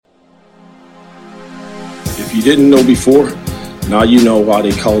If you didn't know before, now you know why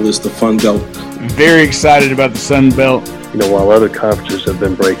they call this the Fun Belt. I'm very excited about the Sun Belt. While other conferences have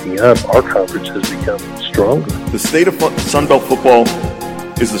been breaking up, our conference has become stronger. The state of Sun Belt football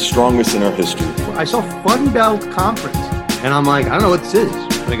is the strongest in our history. I saw Fun Belt Conference, and I'm like, I don't know what this is,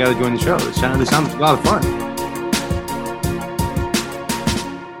 but I got to join the show. This sounds a lot of fun.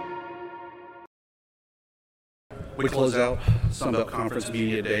 We close out Sun Belt Conference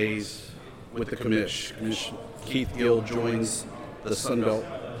Media Days with the Commish. Commish Keith Gill joins the Sun Belt,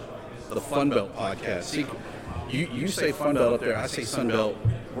 the Fun Belt podcast. See, you say Fun Belt up there, I say Sun Belt.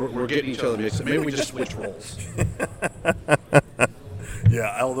 We're getting each other mixed up. Maybe we just switch roles.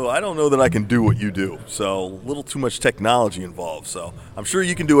 Yeah, although I don't know that I can do what you do. So a little too much technology involved. So I'm sure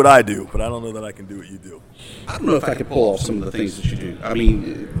you can do what I do, but I don't know that I can do what you do. I don't know if I could pull off some of the things that you do. I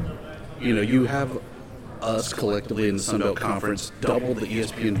mean, you have us collectively in the Sun Belt Conference double the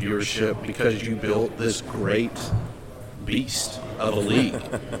ESPN viewership because you built this great beast of a league.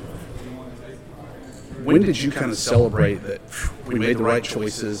 When did you kind of celebrate that we made the right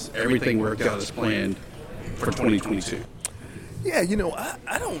choices, everything worked out as planned for 2022? Yeah,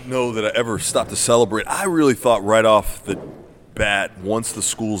 I don't know that I ever stopped to celebrate. I really thought right off the bat, once the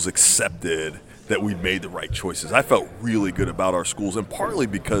schools accepted that we'd made the right choices, I felt really good about our schools, and partly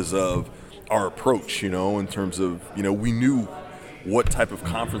because of our approach, in terms of, we knew what type of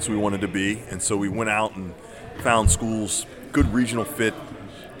conference we wanted to be, and so we went out and found schools, good regional fit,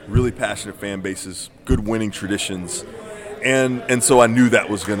 really passionate fan bases, good winning traditions, and so I knew that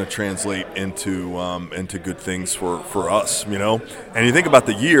was going to translate into good things for us, And you think about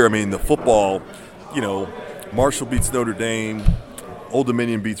the year, the football, Marshall beats Notre Dame, Old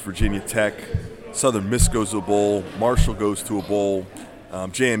Dominion beats Virginia Tech, Southern Miss goes to a bowl, Marshall goes to a bowl.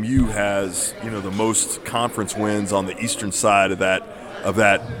 JMU has, the most conference wins on the eastern side of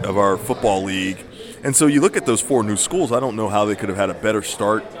our football league. And so you look at those four new schools, I don't know how they could have had a better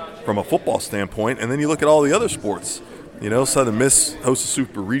start from a football standpoint. And then you look at all the other sports. Southern Miss hosts a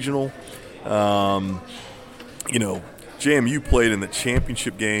super regional. JMU played in the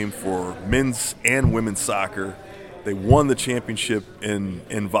championship game for men's and women's soccer. They won the championship in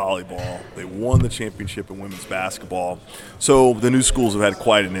volleyball. They won the championship in women's basketball. So the new schools have had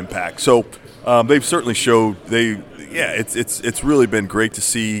quite an impact. So they've certainly showed it's really been great to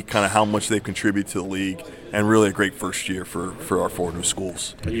see kind of how much they've contributed to the league, and really a great first year for our four new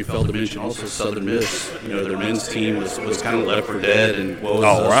schools. And you failed to mention also Southern Miss. Their men's team was kind of left for dead, and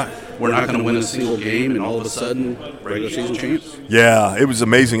we're not going to win a single game, and all of a sudden, regular season champs. Yeah, it was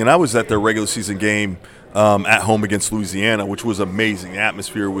amazing, and I was at their regular season game at home against Louisiana, which was amazing. The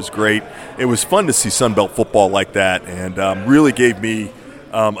atmosphere was great. It was fun to see Sun Belt football like that, and really gave me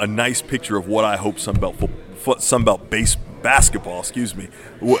a nice picture of what I hope Sun Belt basketball,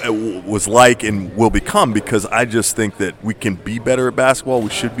 was like and will become, because I just think that we can be better at basketball.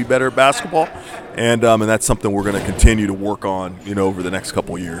 We should be better at basketball, and that's something we're going to continue to work on, over the next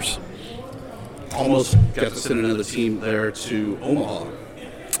couple of years. Almost got to send another team there to Omaha.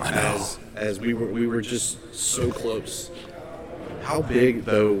 I know. As we were just so close. How big,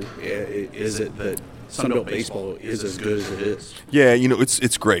 though, is it that Sunbelt baseball is as good as it is? Yeah,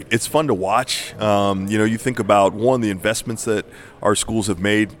 it's great. It's fun to watch. You think about, one, the investments that our schools have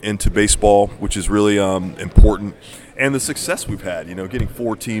made into baseball, which is really important, and the success we've had. Getting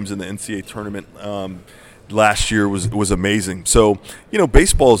 4 teams in the NCAA tournament last year was amazing. So,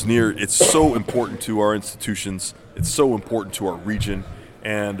 baseball is it's so important to our institutions. It's so important to our region.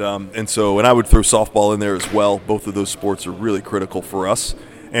 And I would throw softball in there as well. Both of those sports are really critical for us.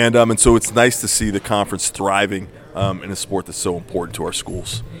 And so it's nice to see the conference thriving in a sport that's so important to our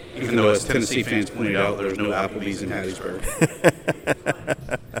schools. Even though, as Tennessee fans pointed out, there's no Applebee's in Hattiesburg.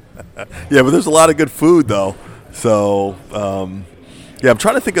 Yeah, but there's a lot of good food, though. So, I'm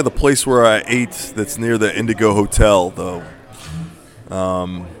trying to think of the place where I ate that's near the Indigo Hotel, though.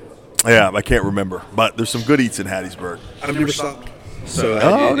 I can't remember. But there's some good eats in Hattiesburg. I've never stopped. So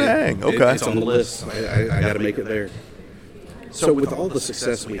dang. Okay. It's on the list. I got to make it there. So with all the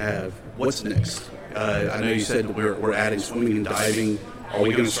success we have, what's next? I know you said we're adding swimming and diving. Are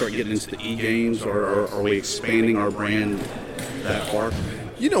we going to start getting into the e-games, or are we expanding our brand that far?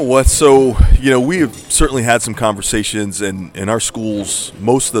 You know what? So, we have certainly had some conversations, and in our schools,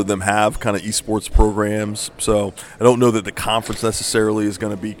 most of them have kind of esports programs. So I don't know that the conference necessarily is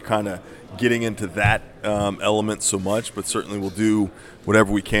going to be kind of getting into that element so much, but certainly we'll do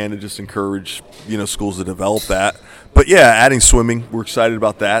whatever we can to just encourage, schools to develop that. But adding swimming, we're excited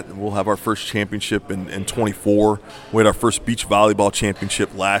about that. We'll have our first championship in 24. We had our first beach volleyball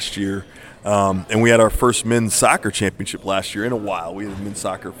championship last year. And we had our first men's soccer championship last year in a while. We had men's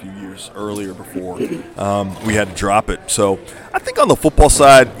soccer a few years earlier before we had to drop it. So I think on the football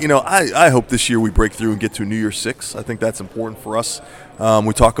side, I hope this year we break through and get to New Year's 6. I think that's important for us.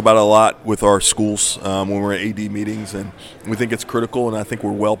 We talk about it a lot with our schools when we're at AD meetings, and we think it's critical, and I think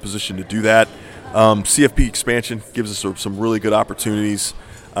we're well positioned to do that. CFP expansion gives us some really good opportunities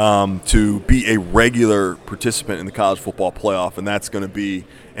to be a regular participant in the college football playoff, and that's going to be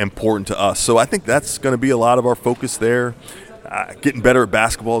important to us. So I think that's going to be a lot of our focus there. Getting better at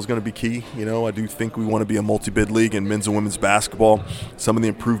basketball is going to be key. I do think we want to be a multi-bid league in men's and women's basketball. Some of the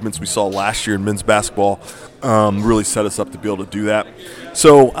improvements we saw last year in men's basketball really set us up to be able to do that.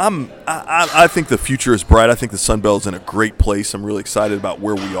 So I think the future is bright. I think the Sun Belt is in a great place. I'm really excited about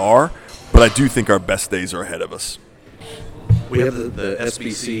where we are, but I do think our best days are ahead of us. We have the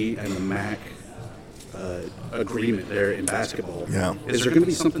SBC and the MAC agreement there in basketball. Yeah. Is there going to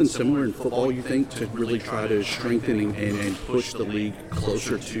be something similar in football, you think, to really try to strengthen and push the league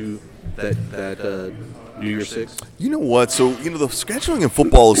closer to that New Year's 6? You know what? So, the scheduling in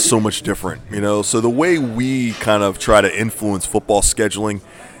football is so much different, So the way we kind of try to influence football scheduling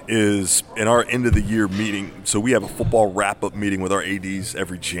is in our end-of-the-year meeting. So we have a football wrap-up meeting with our ADs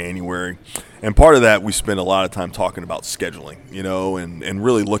every January. And part of that, we spend a lot of time talking about scheduling, and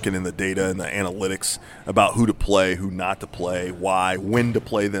really looking in the data and the analytics about who to play, who not to play, why, when to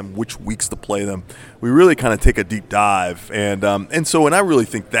play them, which weeks to play them. We really kind of take a deep dive. And I really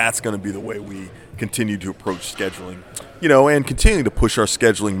think that's going to be the way we continue to approach scheduling, and continue to push our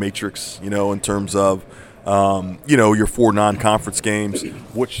scheduling matrix, in terms of your 4 non-conference games.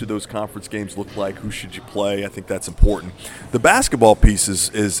 What should those conference games look like? Who should you play? I think that's important. The basketball piece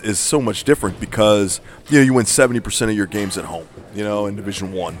is so much different because you win 70% of your games at home, in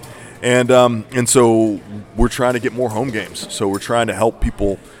Division I, and so we're trying to get more home games. So we're trying to help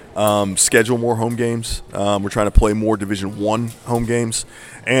people schedule more home games. We're trying to play more Division I home games,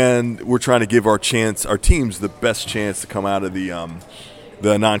 and we're trying to give our teams the best chance to come out of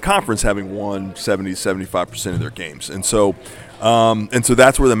the non-conference having won 70-75% of their games. And so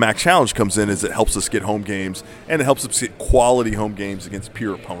that's where the MAC Challenge comes in, is it helps us get home games, and it helps us get quality home games against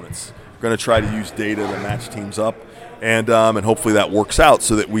peer opponents. We're going to try to use data to match teams up, and hopefully that works out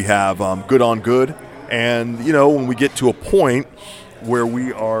so that we have good on good. And, when we get to a point where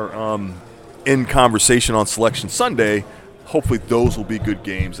we are in conversation on Selection Sunday, hopefully those will be good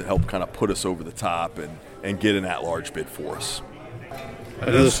games that help kind of put us over the top and get an at-large bid for us.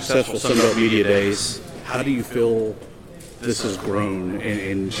 Another successful Sunbelt Media Days. How do you feel this has grown,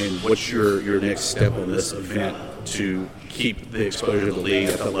 and what's your next step on this event to keep the exposure of the league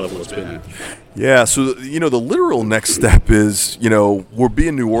at the level it's been at? Yeah, so, the literal next step is, we'll be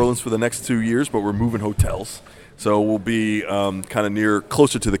in New Orleans for the next 2 years, but we're moving hotels. So we'll be kind of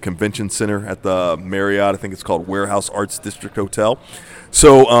closer to the convention center at the Marriott. I think it's called Warehouse Arts District Hotel.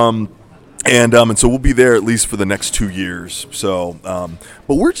 So, and so we'll be there at least for the next 2 years. So,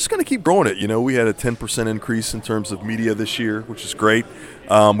 but we're just going to keep growing it. We had a 10% increase in terms of media this year, which is great.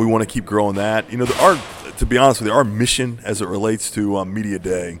 We want to keep growing that. To be honest with you, our mission as it relates to Media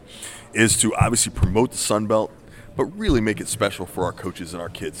Day is to obviously promote the Sun Belt, but really make it special for our coaches and our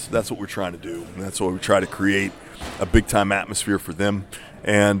kids. That's what we're trying to do, and that's why we try to create a big-time atmosphere for them.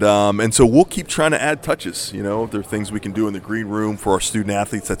 And so we'll keep trying to add touches. If there are things we can do in the green room for our student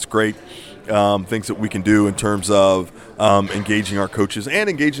athletes, that's great. Things that we can do in terms of engaging our coaches and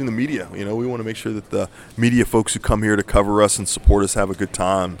engaging the media. We want to make sure that the media folks who come here to cover us and support us have a good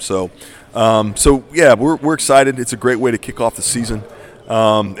time. So yeah, we're excited. It's a great way to kick off the season.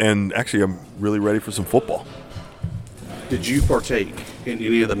 And actually, I'm really ready for some football. Did you partake in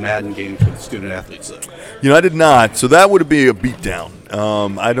any of the Madden games with student athletes, though? I did not. So that would be a beatdown.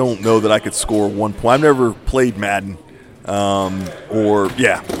 I don't know that I could score 1 point. I've never played Madden. I've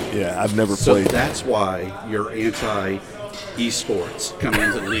never played. So that's why you're anti-esports coming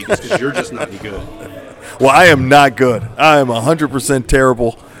into the league, because you're just not any good. Well, I am not good. I am 100%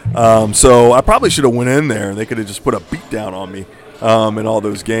 terrible. So I probably should have went in there, and they could have just put a beat down on me in all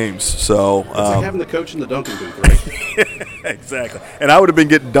those games. So it's like having the coach in the dunking booth, right? Exactly. And I would have been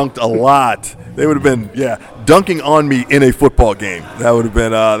getting dunked a lot. They would have been, dunking on me in a football game. That would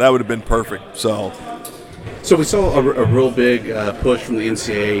have been perfect. So we saw a real big push from the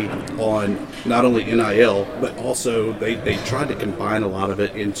NCAA on not only NIL, but also they tried to combine a lot of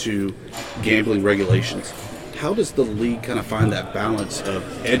it into gambling regulations. How does the league kind of find that balance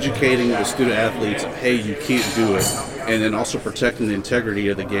of educating the student athletes, hey, you can't do it, and then also protecting the integrity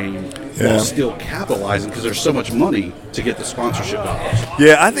of the game while still capitalizing, because there's so much money to get the sponsorship dollars?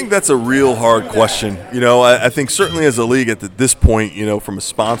 Yeah, I think that's a real hard question. I think certainly as a league at this point, from a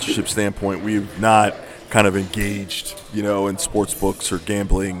sponsorship standpoint, we've not kind of engaged, in sports books or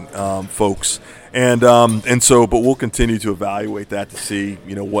gambling folks. But we'll continue to evaluate that to see,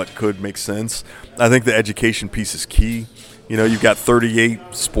 what could make sense. I think the education piece is key. You've got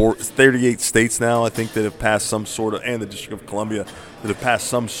 38 states now, I think, that have passed some sort of, and the District of Columbia, that have passed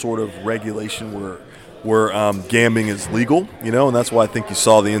some sort of regulation where gambling is legal, and that's why I think you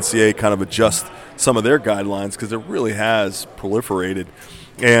saw the NCAA kind of adjust some of their guidelines, because it really has proliferated.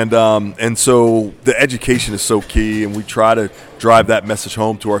 And so the education is so key, and we try to drive that message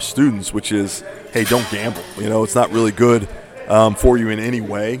home to our students, which is, hey, don't gamble. It's not really good for you in any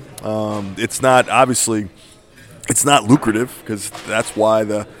way. It's not lucrative, because that's why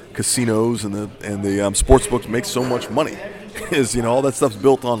the casinos and the sports books make so much money. Is all that stuff's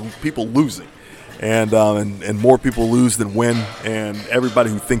built on people losing, and more people lose than win, and everybody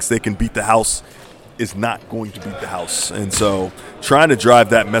who thinks they can beat the house is not going to beat the house. And so trying to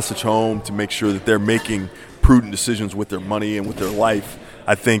drive that message home to make sure that they're making prudent decisions with their money and with their life,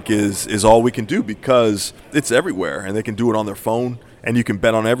 I think is all we can do, because it's everywhere, and they can do it on their phone, and you can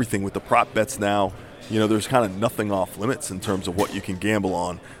bet on everything with the prop bets now. There's kind of nothing off limits in terms of what you can gamble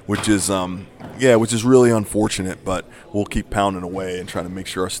on, which is really unfortunate, but we'll keep pounding away and trying to make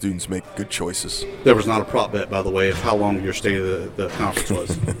sure our students make good choices. There was not a prop bet, by the way, of how long your stay of the conference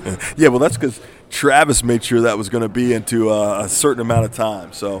was. Yeah, well, that's because Travis made sure that was going to be into a certain amount of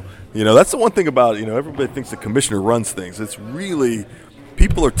time. So, that's the one thing about, everybody thinks the commissioner runs things. It's really,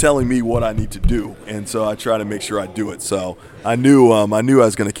 people are telling me what I need to do, and so I try to make sure I do it. So I knew I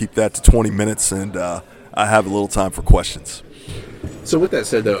was going to keep that to 20 minutes, and I have a little time for questions. So with that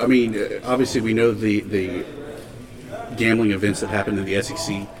said, though, I mean, obviously we know the gambling events that happened in the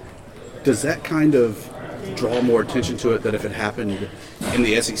SEC. Does that kind of draw more attention to it, that if it happened in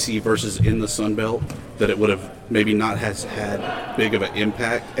the SEC versus in the Sun Belt, that it would have maybe not has had big of an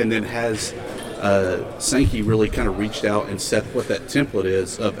impact? And then has Sankey really kind of reached out and set what that template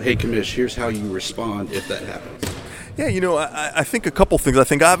is of, hey, Commish, here's how you respond if that happens? Yeah, I think a couple things. I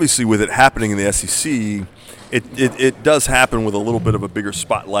think obviously with it happening in the SEC, it does happen with a little bit of a bigger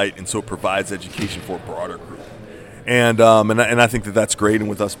spotlight, and so it provides education for a broader group. And I think that's great. And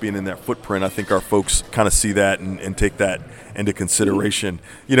with us being in their footprint, I think our folks kind of see that and take that into consideration.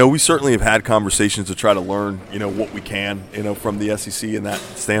 We certainly have had conversations to try to learn, what we can, from the SEC in that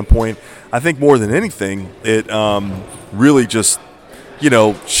standpoint. I think more than anything, it really just,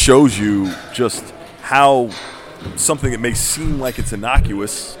 shows you just how something that may seem like it's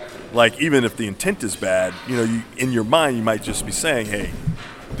innocuous, like even if the intent is bad, in your mind you might just be saying, hey,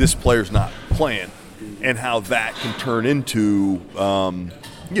 this player's not playing, and how that can turn into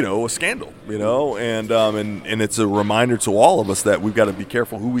a scandal, and it's a reminder to all of us that we've got to be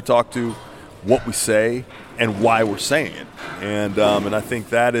careful who we talk to, what we say, and why we're saying it, and I think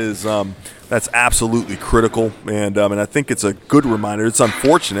that's absolutely critical, and I think it's a good reminder. It's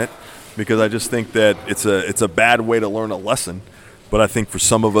unfortunate, because I just think that it's a bad way to learn a lesson. But I think for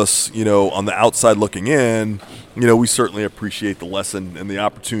some of us, on the outside looking in, we certainly appreciate the lesson and the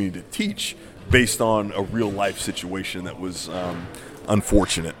opportunity to teach based on a real life situation that was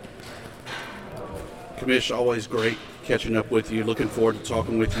unfortunate. Commish, always great catching up with you. Looking forward to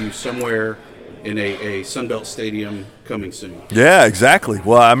talking with you somewhere in a Sunbelt stadium coming soon. Yeah, exactly.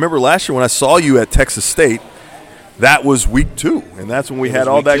 Well, I remember last year when I saw you at Texas State, that was week 2, and that's when we had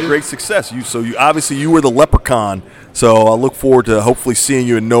all that great success. You obviously you were the leprechaun, so I look forward to hopefully seeing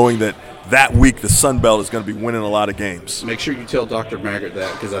you and knowing that week the Sun Belt is going to be winning a lot of games. Make sure you tell Dr. Maggart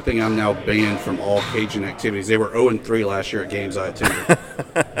that, because I think I'm now banned from all Cajun activities. They were 0-3 last year at games I attended.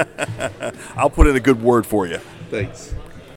 I'll put in a good word for you. Thanks.